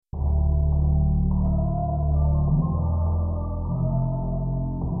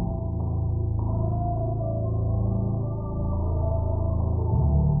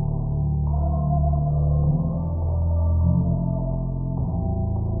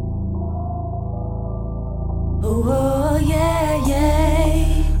Oh, yeah, yeah.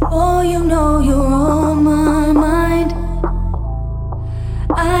 Oh, you know you're on my mind.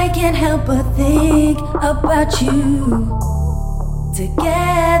 I can't help but think about you.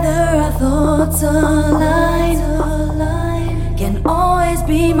 Together our thoughts align. Can always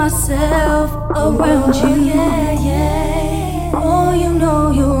be myself around you. Yeah, yeah. Oh, you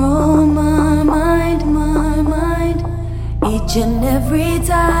know you're on my mind, my mind. Each and every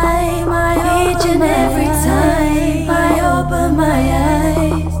time I open my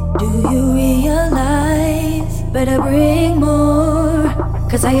eyes, do you realize? Better bring more,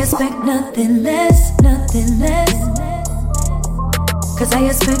 'cause I expect nothing less, nothing less. 'Cause I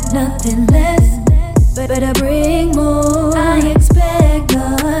expect nothing less. Better bring more. I expect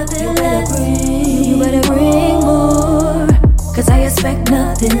nothing less. You better bring more, 'cause I expect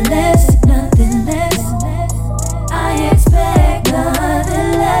nothing less, nothing less. I expect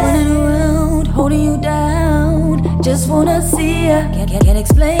nothing less. Running around, holding you down, just wanna see ya. Can't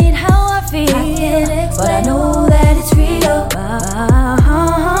explain how I feel, but I know that it's real. My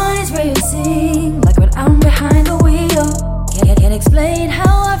heart is racing like when I'm behind the wheel. Can't explain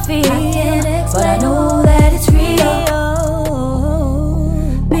how I feel, but I know that it's real.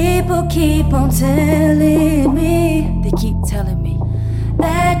 People keep on telling me, they keep telling me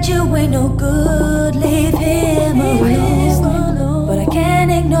that you ain't no good, leave him alone. But I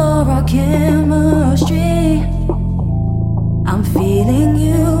can't ignore our chemistry. I'm feeling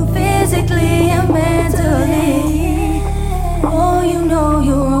you physically and mentally. Oh, you know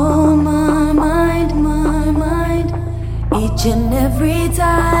you're on my mind, my mind. Each and every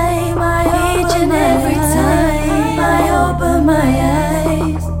time I open my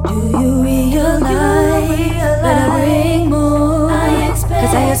eyes, do you realize? Better bring more,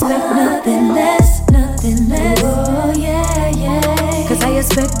 'cause I expect nothing less, nothing less. Oh, yeah, yeah. 'Cause I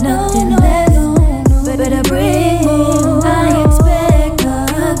expect nothing less. Better bring more. I expect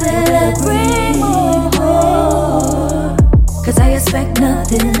nothing less. Bring more, 'cause I expect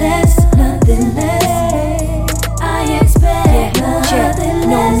nothing less, nothing less.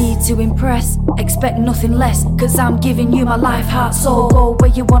 No need to impress, expect nothing less, 'cause I'm giving you my life, heart, soul. Go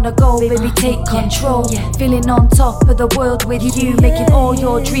where you wanna go, baby, take control. Feeling on top of the world with you, making all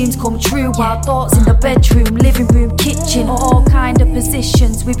your dreams come true. Our thoughts in the bedroom, living room, kitchen, all kind of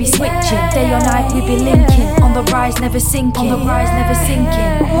positions we be switching. Day or night we be linking, on the rise never sinking, on the rise never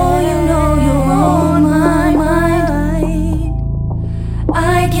sinking. Oh, you know you're on my mind.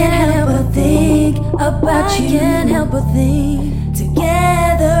 I can't help but think about you. I can't help but think.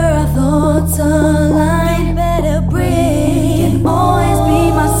 Together